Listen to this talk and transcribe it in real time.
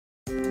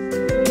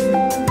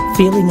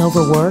Feeling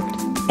overworked,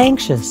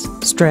 anxious,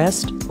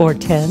 stressed, or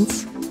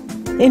tense?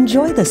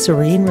 Enjoy the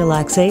serene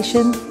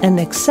relaxation and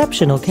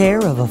exceptional care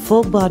of a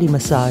full-body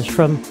massage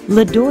from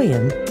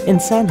Duyen in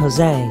San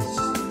Jose.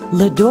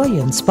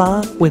 Duyen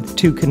Spa, with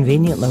 2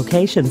 convenient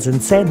locations in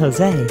San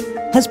Jose,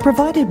 has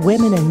provided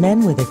women and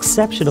men with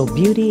exceptional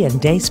beauty and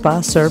day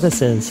spa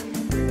services.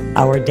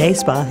 Our day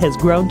spa has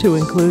grown to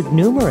include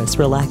numerous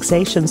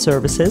relaxation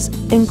services,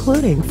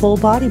 including full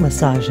body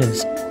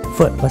massages,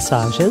 foot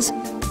massages,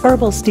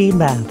 herbal steam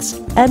baths,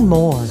 and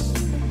more.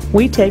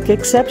 We take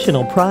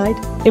exceptional pride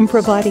in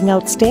providing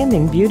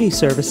outstanding beauty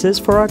services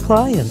for our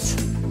clients.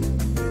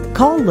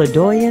 Call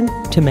Duyen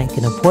to make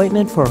an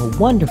appointment for a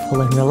wonderful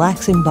and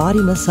relaxing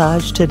body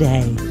massage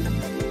today.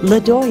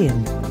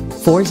 Duyen,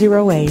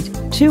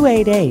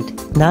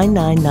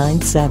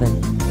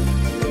 408-288-9997.